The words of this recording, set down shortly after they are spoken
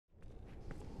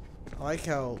I like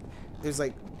how there's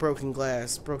like broken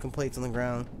glass, broken plates on the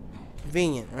ground.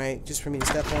 Convenient, right? Just for me to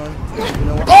step on. You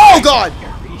know what? Oh God!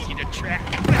 You're easy to track.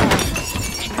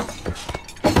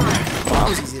 I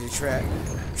was easy to track.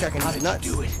 Tracking these nuts.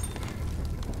 Do it.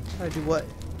 How to do what?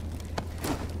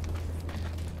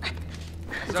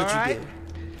 It's all right.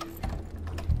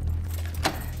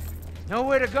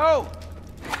 Nowhere to go.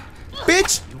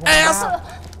 Bitch! Ass!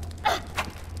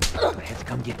 Let's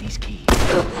come get these keys.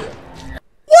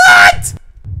 What?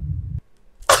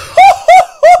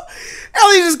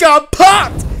 Ellie just got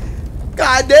popped!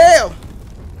 God damn!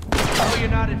 Oh, you're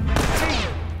not in.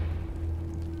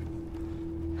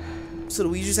 So do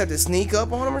we just have to sneak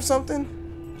up on him or something?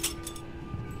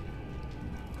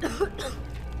 So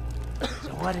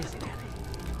what is it, Ellie?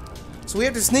 So we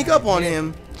have to sneak up on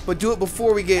him, but do it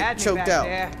before we get choked out.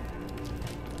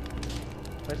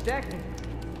 For a second,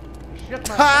 you shook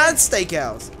my Hot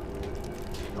steakhouse.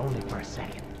 only for a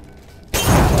second.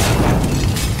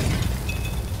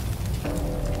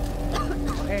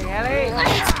 Hey, Ellie.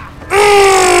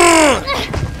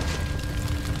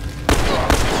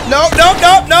 Nope, nope,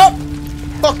 nope, nope.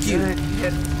 Fuck you. Good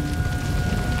shit.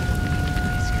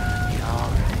 It's gonna be all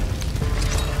right.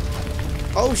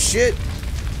 Oh shit.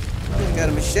 I got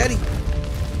a machete. You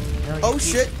know, you Oh, keep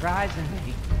shit. Surprising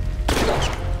me.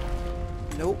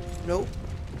 Nope, nope.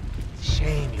 It's a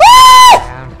shame you're Ah!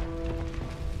 down.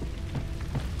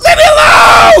 Leave me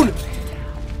alone!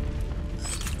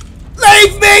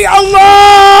 Leave me alone!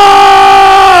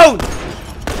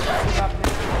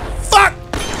 Fuck!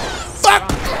 Fuck!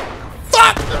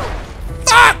 Fuck!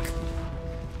 Fuck!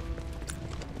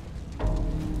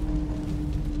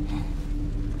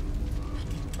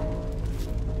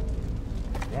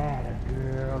 That a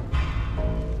girl.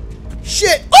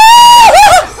 Shit!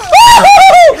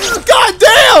 God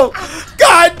damn!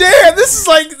 God damn! This is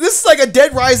like a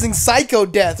Dead Rising Psycho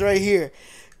death right here.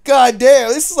 God damn!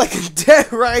 This is like a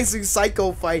Dead Rising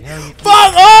Psycho fight.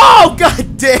 Fuck! Oh!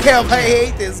 God damn! I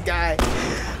hate this guy.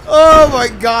 Oh my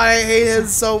god! I hate him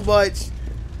so much.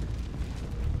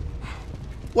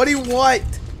 What do you want?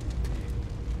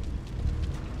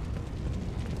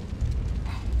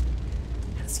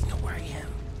 How does he know where I am?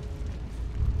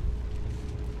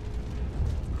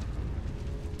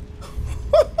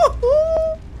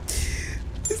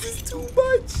 This is too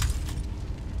much.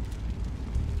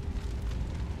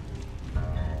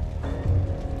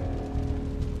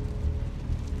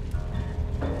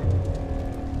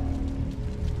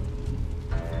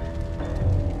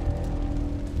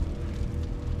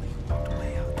 He walked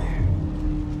way out there.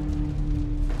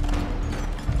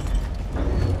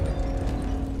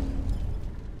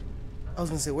 I was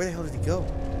gonna say, where the hell did he go?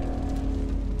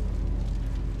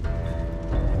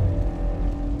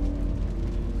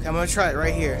 Okay, I'm gonna try it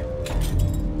right here.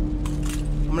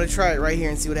 I'm gonna try it right here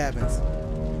and see what happens.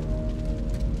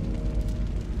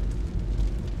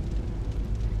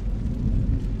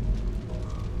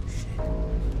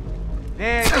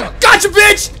 There you go. Gotcha,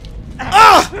 bitch!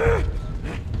 Ah!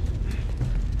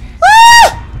 Ah!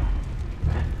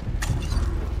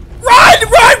 Run!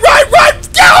 Run! Run! Run!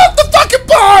 Get off the fucking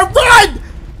bar! Run!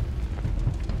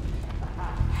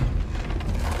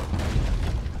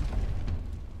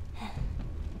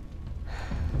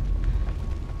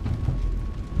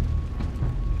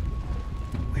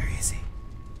 Where is he?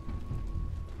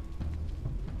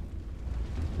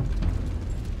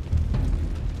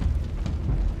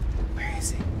 Where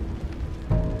is he?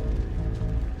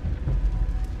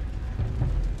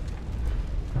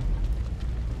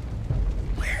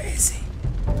 Where is he?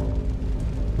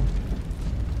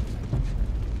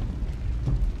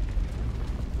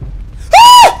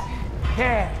 Ah!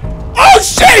 Yeah. Oh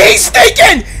shit! He's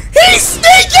sneaking! He's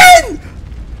sneaking!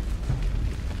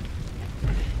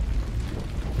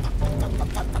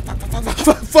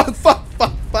 Fuck! Fuck!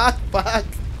 Fuck! Fuck! Fuck!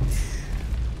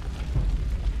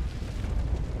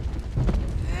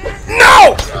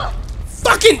 No!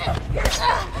 Fucking!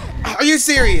 Are you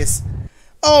serious?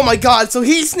 Oh my god! So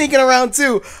he's sneaking around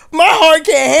too. My heart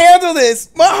can't handle this.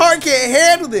 My heart can't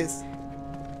handle this.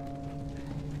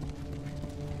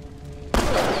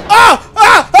 Ah!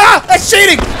 Ah! Ah! That's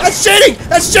cheating! That's cheating!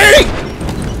 That's cheating!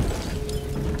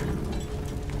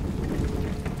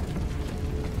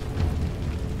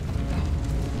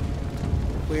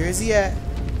 Where is he at?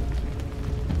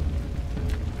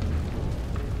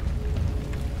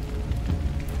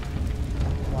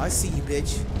 Oh, I see you,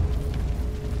 bitch.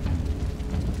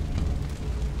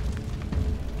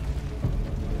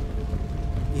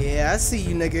 Yeah, I see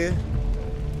you, nigga.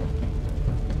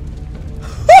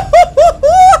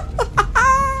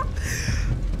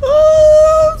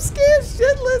 Oh, I'm scared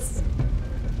shitless.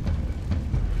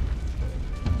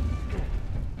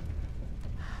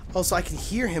 Oh, so I can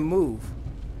hear him move.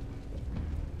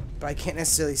 But I can't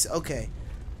necessarily see. Okay.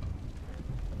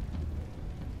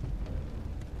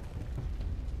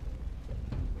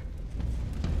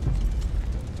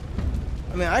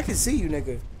 I mean, I can see you,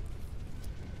 nigga.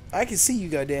 I can see you,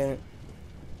 goddammit.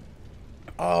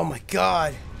 Oh my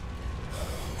god.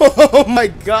 Oh my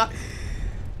god.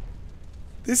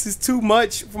 This is too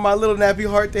much for my little nappy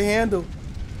heart to handle.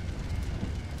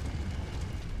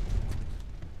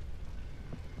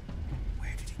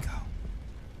 Where did he go?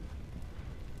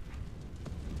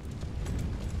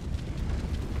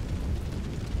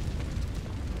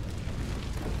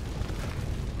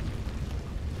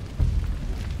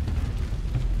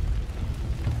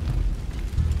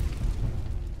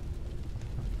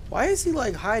 Why is he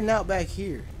like hiding out back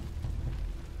here?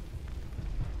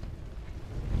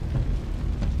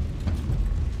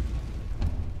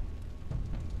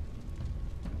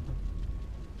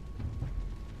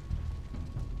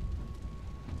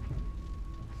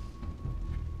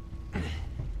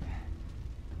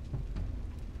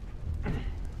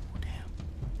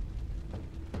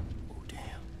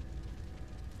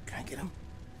 Get him.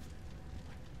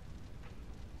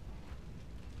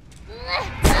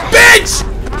 Bitch!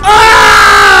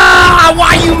 Ah!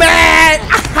 Why you mad?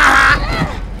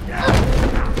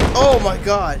 Oh my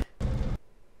god.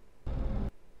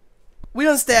 We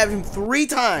done stabbed him 3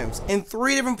 times in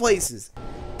 3 different places.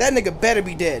 That nigga better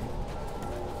be dead.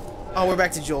 Oh, we're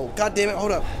back to Joel. God damn it,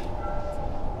 hold up.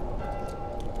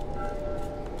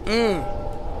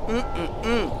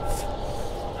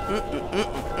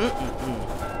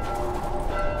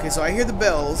 Okay, so I hear the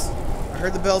bells. I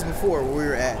heard the bells before where we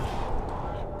were at.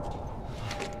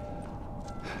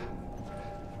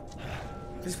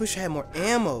 I just wish I had more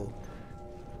ammo.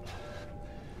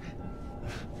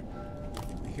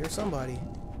 I hear somebody.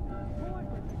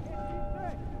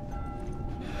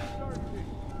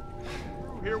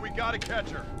 Here, we gotta catch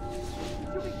her.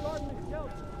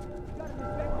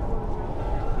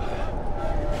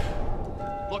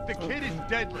 Look, the kid is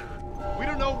deadly. We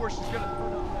don't know where she's gonna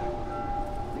turn up next.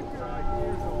 Keep your eyes and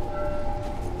ears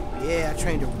open. Yeah, I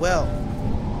trained her well.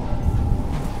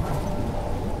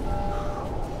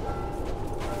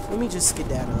 Let me just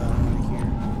skedaddle out of here.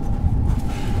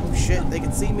 Oh shit, they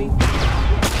can see me.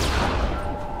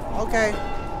 Okay.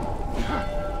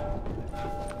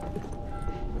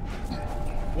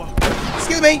 Whoa.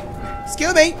 Excuse me.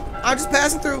 Excuse me. I'm just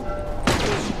passing through.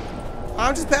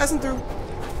 I'm just passing through.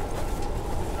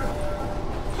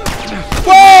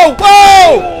 Whoa!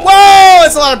 Whoa! Whoa!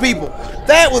 That's a lot of people.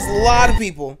 That was a lot of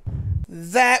people.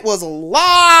 That was a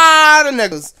lot of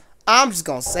niggas. I'm just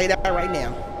gonna say that right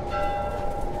now.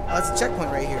 Oh, that's a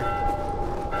checkpoint right here.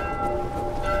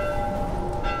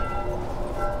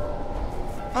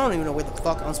 I don't even know where the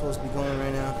fuck I'm supposed to be going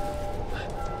right now.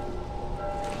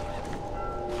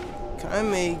 Can I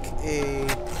make a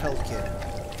health kit?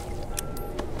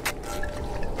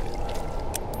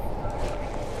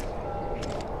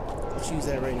 Let's use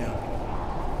that right now.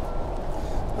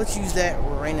 Let's use that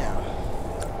right now.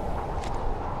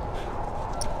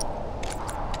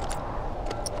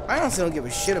 I honestly don't give a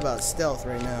shit about stealth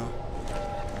right now.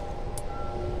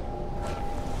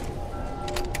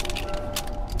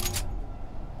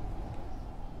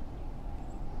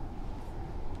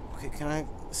 Okay, can I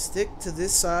stick to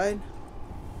this side?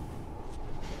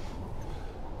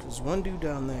 There's one dude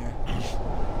down there.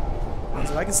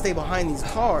 So if I can stay behind these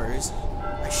cars,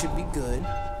 I should be good.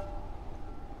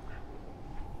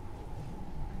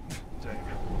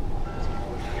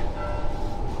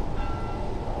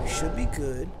 We should be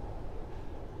good.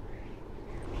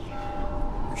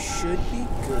 We should be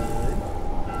good.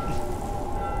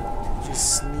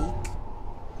 Just sneak.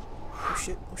 Oh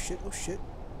shit, oh shit, oh shit.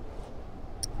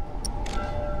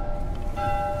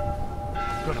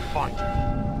 I'm gonna find you.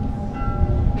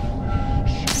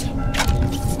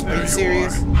 Are you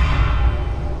serious?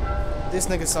 This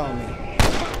nigga saw me.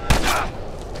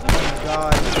 Oh my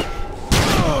god.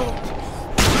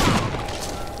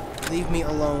 Leave me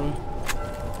alone.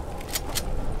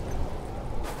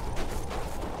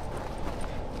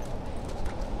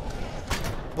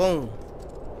 Boom.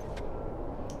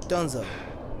 Dunzo.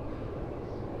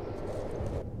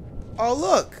 Oh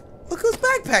look! Look whose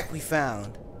backpack we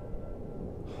found.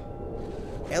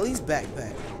 Ellie's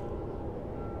backpack.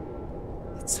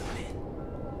 Let's zoom in.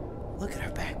 Look at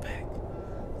her backpack.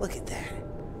 Look at that.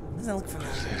 Doesn't that look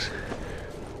familiar?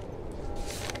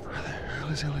 Where the hell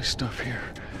is Ellie's stuff here?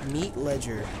 Meat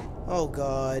ledger. Oh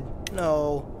god.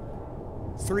 No.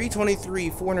 323,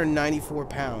 494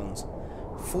 pounds.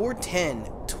 410,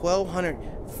 1200,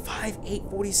 58,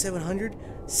 4700,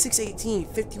 618,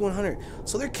 5100.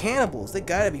 So they're cannibals. They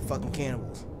gotta be fucking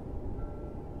cannibals.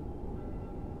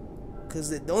 Because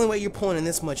the only way you're pulling in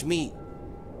this much meat.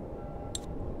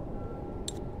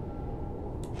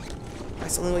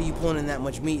 That's the only way you pulling in that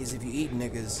much meat is if you eat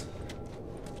niggas.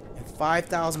 And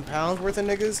 5,000 pounds worth of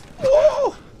niggas?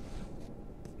 Oh!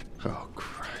 Oh,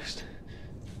 Christ.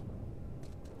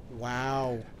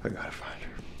 Wow. I gotta find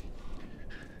her.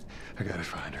 I gotta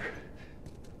find her.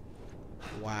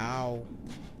 Wow.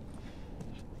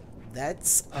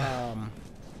 That's,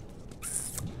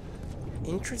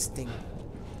 interesting.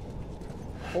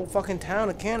 Whole fucking town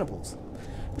of cannibals.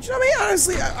 But you know what I mean?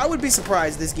 Honestly, I would be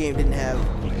surprised this game didn't have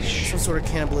some sort of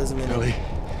cannibalism in Ellie. it.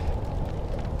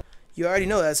 You already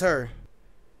know that's her.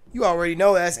 You already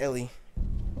know that's Ellie.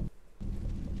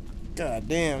 God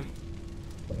damn.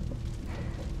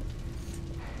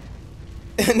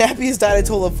 Nappy has died a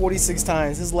total of 46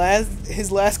 times. His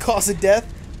last cause of death,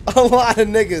 a lot of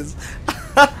niggas.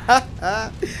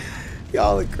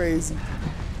 Y'all are crazy.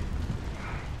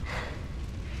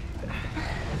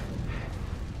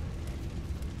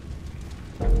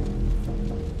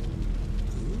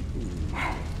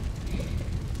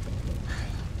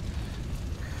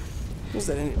 What's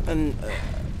that?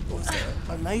 What's that?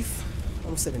 A knife? I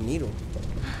almost said a needle.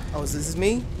 Oh, is this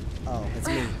me? Oh, it's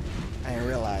me. I didn't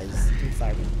realize. I'm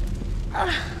sorry.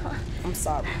 I'm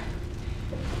sorry.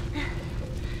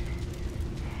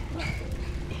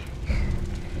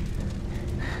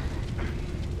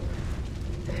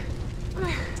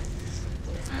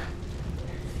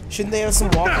 Shouldn't they have some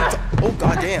walking? Oh,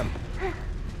 goddamn.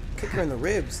 Kick her in the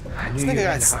ribs. This nigga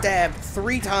got stabbed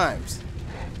 3 times.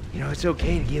 You know, it's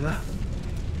okay to give up.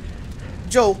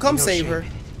 Joe, come save her.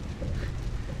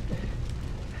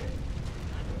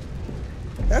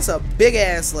 That's a big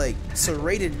ass, like,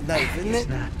 serrated knife, isn't it?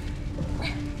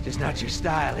 Just not your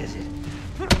style, is it?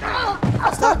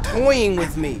 Stop toying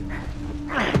with me.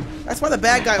 That's why the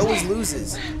bad guy always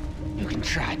loses. You can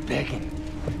try begging.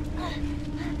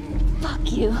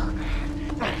 Fuck you.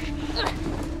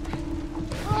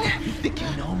 You think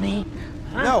you know me?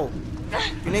 No.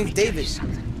 Your name's David.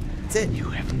 That's it. You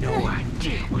have no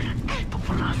idea what I'm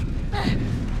capable of.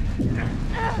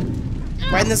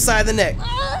 Right in the side of the neck.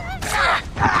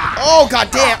 Oh,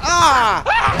 goddamn. Ah!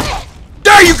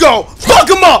 There you go! Fuck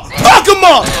him up! Fuck him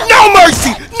up! No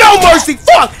mercy! No mercy!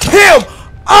 Fuck him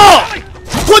up!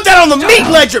 Put that on the meat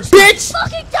ledger, bitch!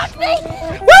 Fucking touch me!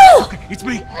 Woo! It's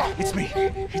me! It's me!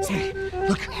 It's me!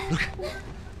 Look! Look!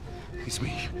 It's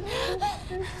me.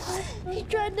 He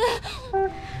tried to...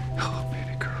 Oh,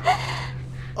 baby girl.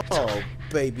 Oh,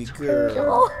 baby girl.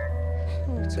 Oh.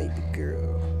 Oh, baby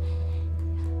girl.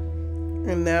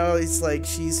 And now it's like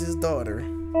she's his daughter.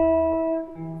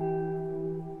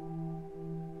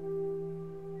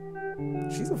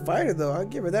 She's a fighter, though. I'll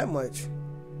give her that much.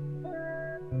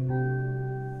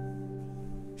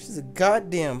 She's a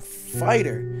goddamn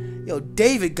fighter. Yo,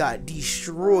 David got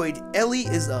destroyed. Ellie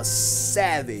is a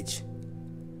savage.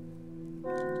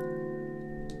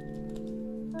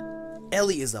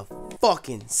 Ellie is a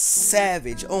fucking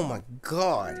savage. Oh my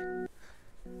god.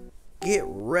 Get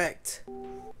wrecked.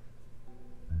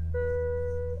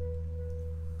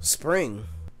 Spring.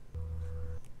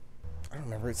 I don't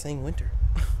remember it saying winter.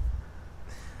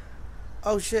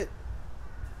 Oh shit.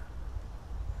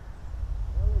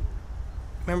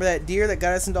 Remember that deer that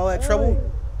got us into all that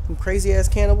trouble? Some crazy ass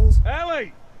cannibals?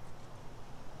 Ellie!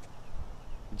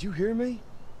 Did you hear me?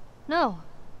 No.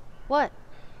 What?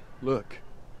 Look.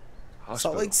 Hospital.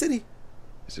 Salt Lake City.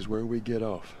 This is where we get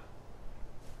off.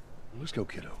 Let's go,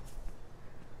 kiddo.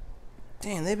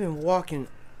 Damn, they've been walking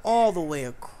all the way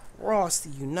across the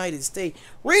United States.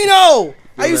 Reno!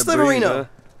 I used to live in Reno.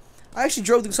 I actually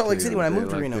drove through Salt Lake City when I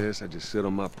moved to like Reno. This, I just sit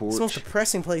on my porch. It's the most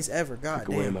depressing place ever. God Take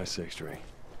away damn. my 6-string.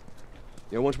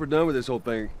 Yeah, once we're done with this whole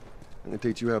thing, I'm gonna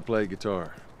teach you how to play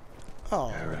guitar. Oh,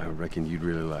 I reckon you'd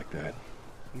really like that.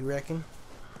 you reckon?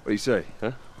 What do you say,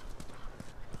 huh?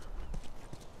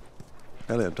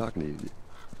 Ellie, I'm talking to you.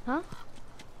 Huh?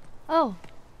 Oh.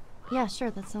 Yeah,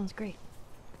 sure, that sounds great.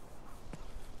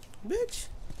 Bitch.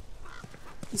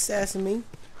 You sassing me.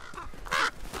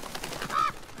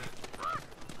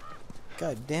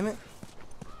 God damn it.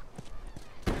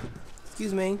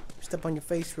 Excuse me. Step on your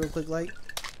face real quick, like.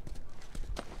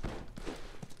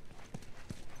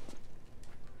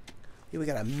 Here we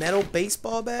got a metal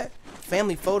baseball bat.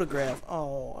 Family photograph.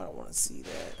 Oh, I don't want to see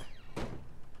that.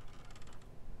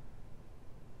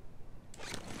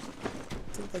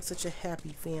 They look like such a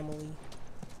happy family.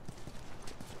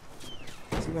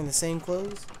 Is he wearing the same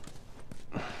clothes?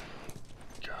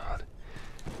 God.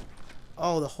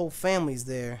 Oh, the whole family's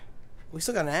there. We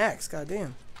still got an axe.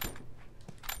 Goddamn.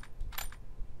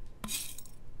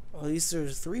 Well, at least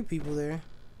there's 3 people there.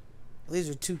 At least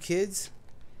there's 2 kids.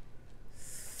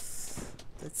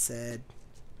 That's sad.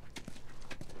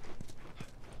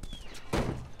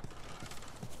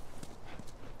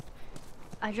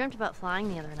 I dreamt about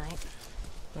flying the other night.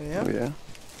 Oh yeah? Oh, yeah?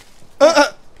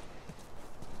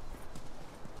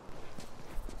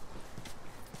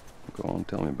 Go on,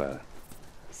 tell me about it.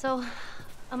 So,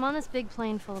 I'm on this big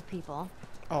plane full of people.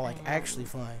 Oh, like actually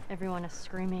flying. Everyone is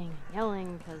screaming,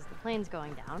 yelling because the plane's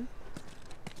going down.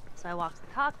 So I walk to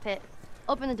the cockpit,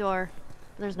 open the door.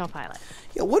 There's no pilot.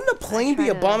 Yeah, wouldn't a plane be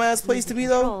a bomb-ass place to be,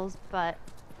 though? But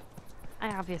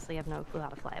I obviously have no clue how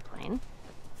to fly a plane.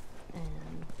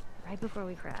 And right before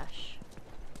we crash,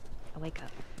 I wake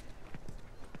up.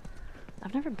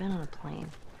 I've never been on a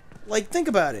plane. Like, think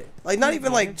about it. Like, not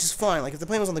even, like, just flying. Like, if the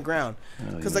plane was on the ground.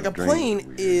 Because, like, a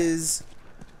plane is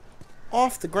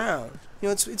off the ground. You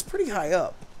know, it's pretty high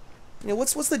up. You know,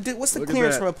 what's the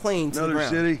clearance from a plane to the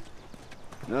ground? Another city.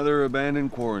 Another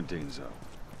abandoned quarantine zone.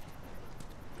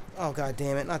 Oh, god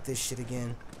damn it. Not this shit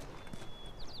again.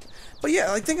 But,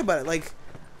 yeah, like, think about it. Like,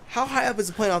 how high up is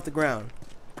the plane off the ground?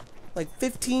 Like,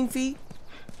 15 feet?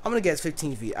 I'm gonna guess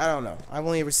 15 feet. I don't know. I've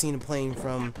only ever seen a plane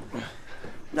from...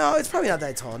 No, it's probably not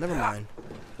that tall. Never mind.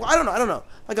 Well, I don't know.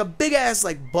 Like a big ass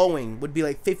like Boeing would be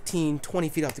like 15, 20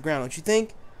 feet off the ground, don't you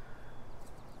think?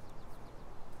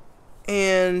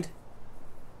 And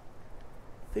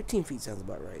 15 feet sounds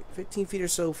about right. 15 feet or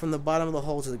so from the bottom of the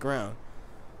hull to the ground.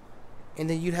 And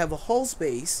then you'd have a hull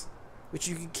space, which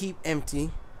you could keep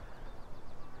empty,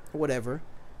 or whatever.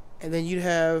 And then you'd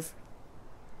have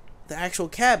the actual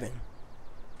cabin.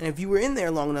 And if you were in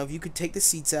there long enough, you could take the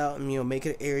seats out and, you know, make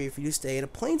it an area for you to stay. And a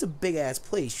plane's a big-ass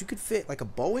place. You could fit, like, a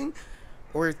Boeing.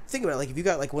 Or think about it, like, if you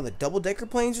got, like, one of the double-decker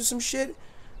planes or some shit,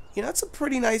 you know, that's a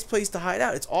pretty nice place to hide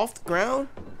out. It's off the ground.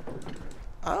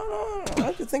 I don't know. I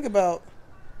have to think about...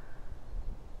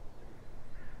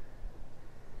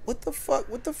 What the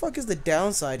fuck is the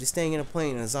downside to staying in a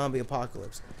plane in a zombie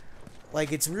apocalypse?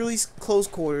 Like, it's really close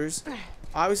quarters.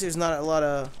 Obviously, there's not a lot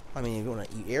of... I mean, if you want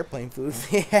to eat airplane food,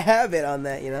 they have it on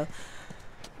that, you know?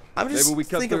 I'm just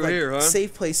thinking of, like, here, huh?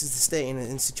 safe places to stay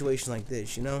in situations like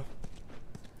this, you know?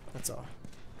 That's all.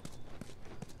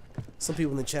 Some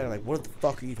people in the chat are like, what the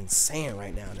fuck are you even saying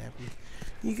right now, Nappy?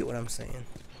 You get what I'm saying.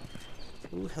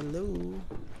 Ooh, hello.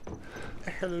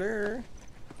 Hello.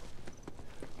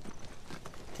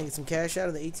 Can I get some cash out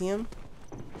of the ATM?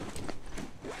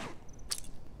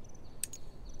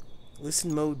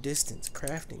 Listen mode distance.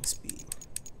 Crafting speed.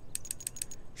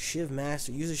 Shiv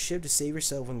master. Use a shiv to save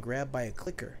yourself when grabbed by a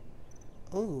clicker.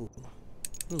 Oh.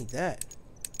 I need that.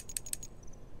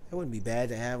 That wouldn't be bad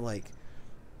to have like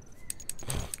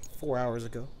 4 hours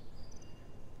ago.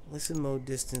 Listen mode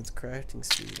distance. Crafting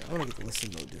speed. I want to get the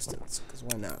listen mode distance. Because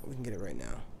why not? We can get it right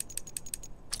now.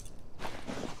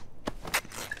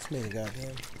 Let's make it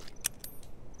goddamn.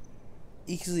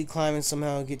 Easily climb and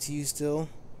somehow get to you still.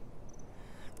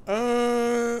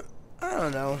 I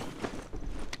don't know.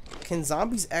 Can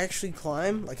zombies actually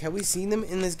climb? Like, have we seen them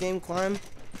in this game climb?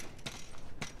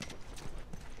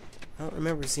 I don't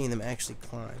remember seeing them actually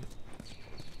climb.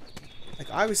 Like,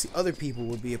 obviously other people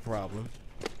would be a problem.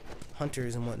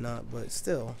 Hunters and whatnot, but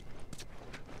still.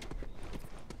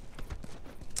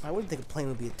 I wouldn't think a plane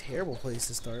would be a terrible place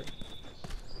to start.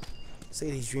 Say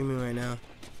that he's dreaming right now.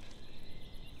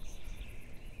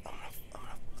 I'm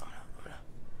gonna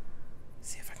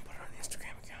see if I can put it on the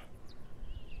Instagram account.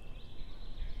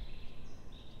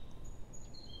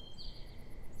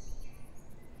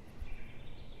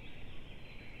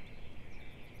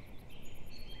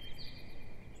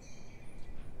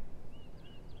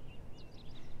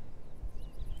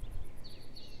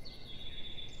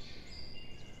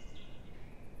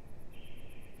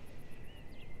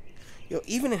 Yo,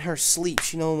 even in her sleep,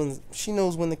 she knows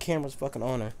when the camera's fucking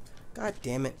on her. God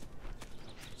damn it.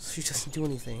 She doesn't do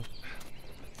anything.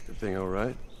 Everything all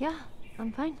right? Yeah,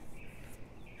 I'm fine.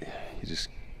 Yeah, you just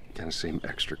kind of seem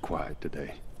extra quiet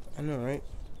today. I know, right?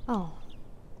 Oh,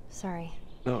 sorry.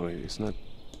 No, it's not.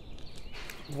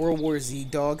 World War Z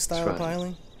dog style fine.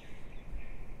 piling.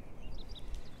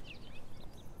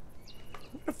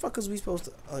 Where the fuck was we supposed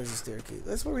to? Oh, there's a staircase.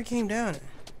 That's where we came down at.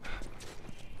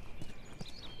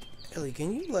 Ellie,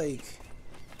 can you, like,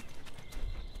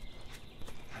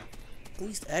 at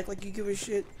least act like you give a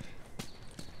shit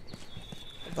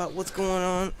about what's going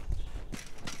on?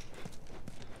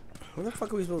 Where the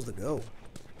fuck are we supposed to go?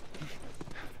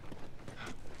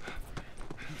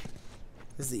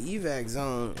 Because the evac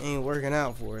zone ain't working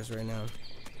out for us right now.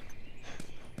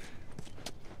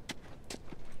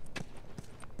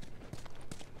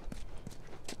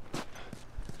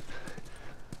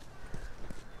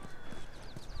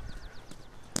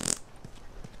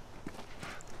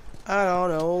 I don't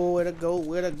know where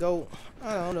to go,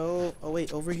 I don't know. Oh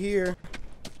wait, over here.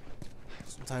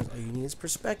 Sometimes all you need is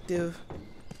perspective.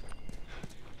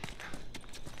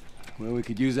 Well, we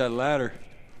could use that ladder.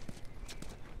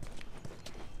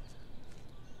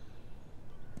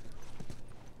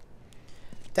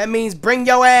 That means bring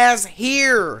your ass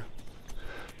here.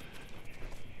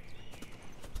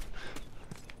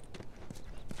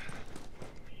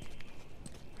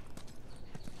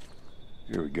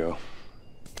 Here we go.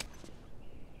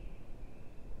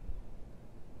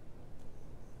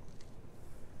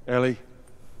 Ellie?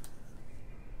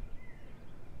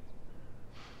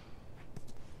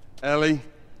 Ellie?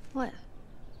 What?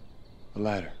 The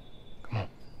ladder. Come on.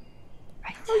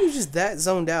 Right. How are you just that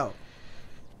zoned out?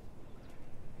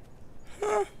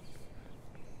 Huh?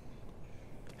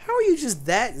 How are you just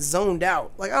that zoned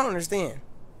out? Like, I don't understand.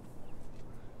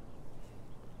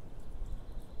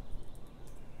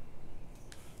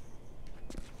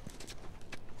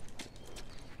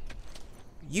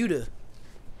 Yuta.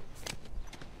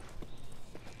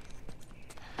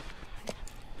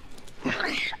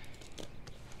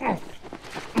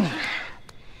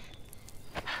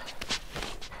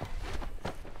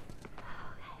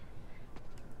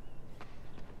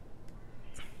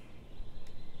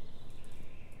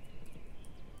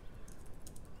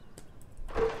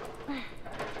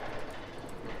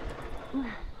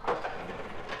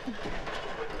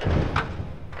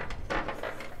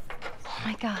 Oh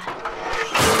my god.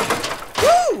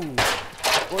 Woo!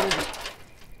 What is it?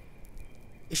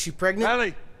 Is she pregnant?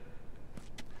 Ellie!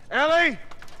 Ellie!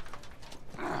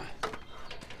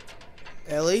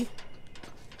 Ellie?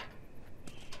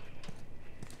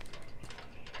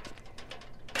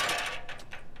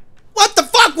 What the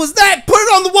fuck was that? Put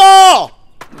it on the wall!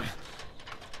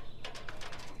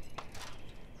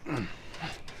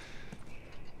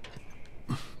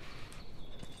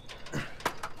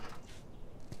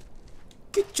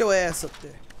 Get your ass up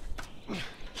there. You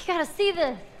gotta see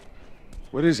this.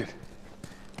 What is it?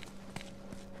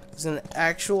 It's an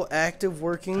actual active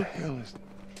working. What the hell is...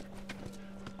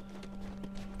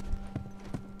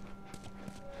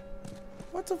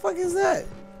 What the fuck is that?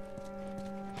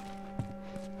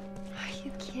 Are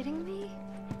you kidding me?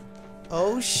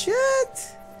 Oh shit!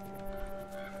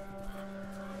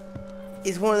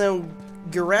 It's one of them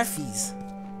giraffes.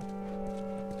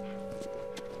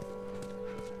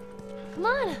 Come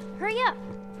on, hurry up.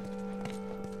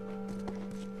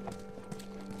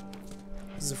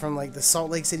 Is it from like the Salt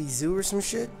Lake City Zoo or some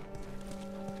shit?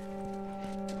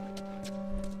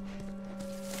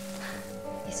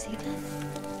 You see this?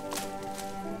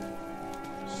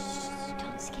 Shh,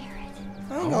 don't scare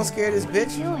it. I ain't gonna scare this What are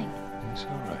bitch. you doing? It's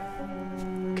all right.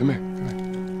 Come here, come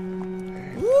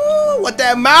here. Woo! What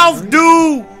that mouth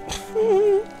do? Come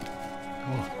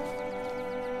on.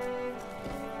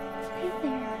 Right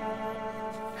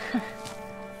there.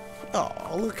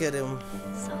 Oh, look at him.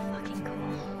 So fucking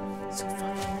cool. So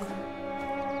fucking cool.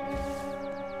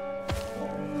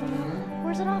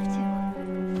 Where's it off to?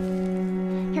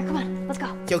 Here, come on, let's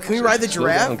go. Yo, can we ride the Slow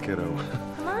down, giraffe? kiddo.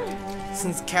 Come on.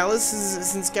 Since Callus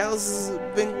has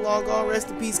been long gone, rest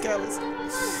in peace, Callus.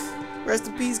 Rest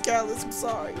in peace, Callus. I'm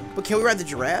sorry. But can we ride the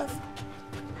giraffe?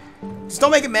 Just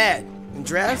don't make it mad. When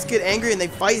giraffes get angry and they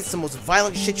fight, it's the most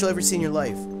violent shit you'll ever see in your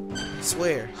life. I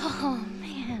swear. Oh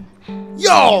man.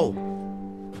 Yo!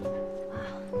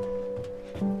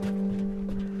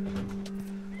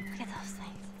 Look at those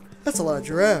things. That's a lot of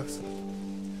giraffes.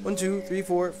 1, 2, 3,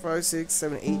 4, 5, 6,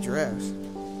 7, 8 giraffes.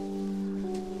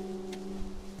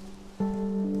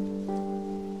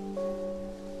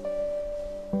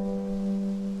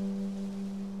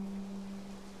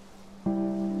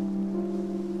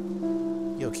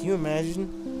 Yo, can you imagine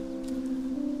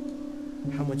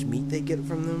how much meat they get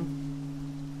from them?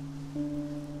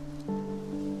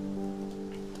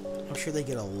 I'm sure they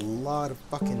get a lot of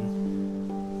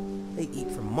fucking... They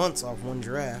eat for months off one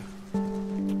giraffe.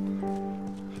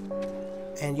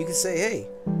 And you can say, hey,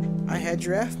 I had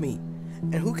giraffe meat.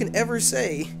 And who can ever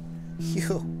say,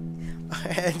 yo, I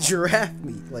had giraffe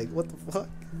meat? Like, what the fuck?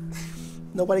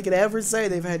 Nobody can ever say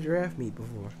they've had giraffe meat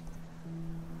before.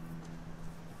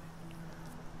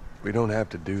 We don't have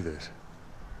to do this.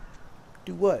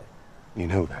 Do what? You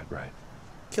know that, right?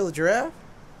 Kill a giraffe?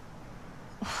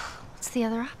 What's the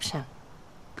other option?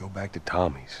 Go back to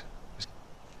Tommy's. Just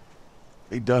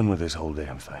be done with this whole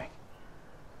damn thing.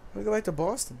 We go back to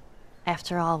Boston.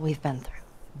 After all we've been through.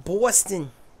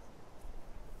 Boston.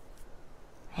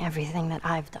 Everything that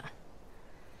I've done.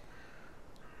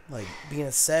 Like being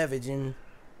a savage in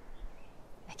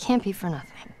It can't be for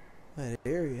nothing. that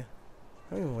area.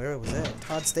 I don't even know where it was at.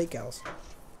 Todd's Steakhouse.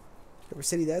 Whatever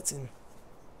city that's in.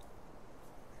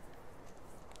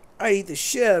 I'd eat the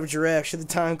shit out of a giraffe should the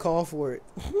time call for it.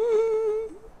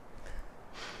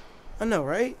 I know,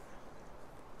 right?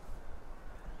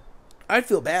 I'd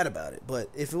feel bad about it, but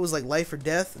if it was like life or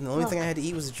death and the only thing I had to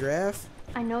eat was a giraffe...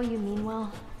 I know you mean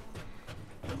well,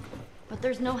 but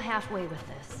there's no halfway with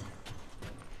this.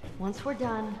 Once we're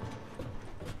done,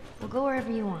 we'll go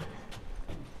wherever you want.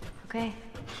 Okay?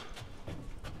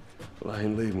 Well, I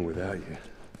ain't leaving without you.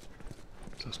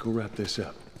 So let's go wrap this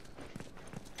up.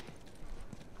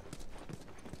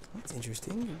 That's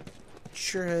interesting. You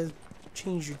sure has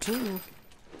changed your tune.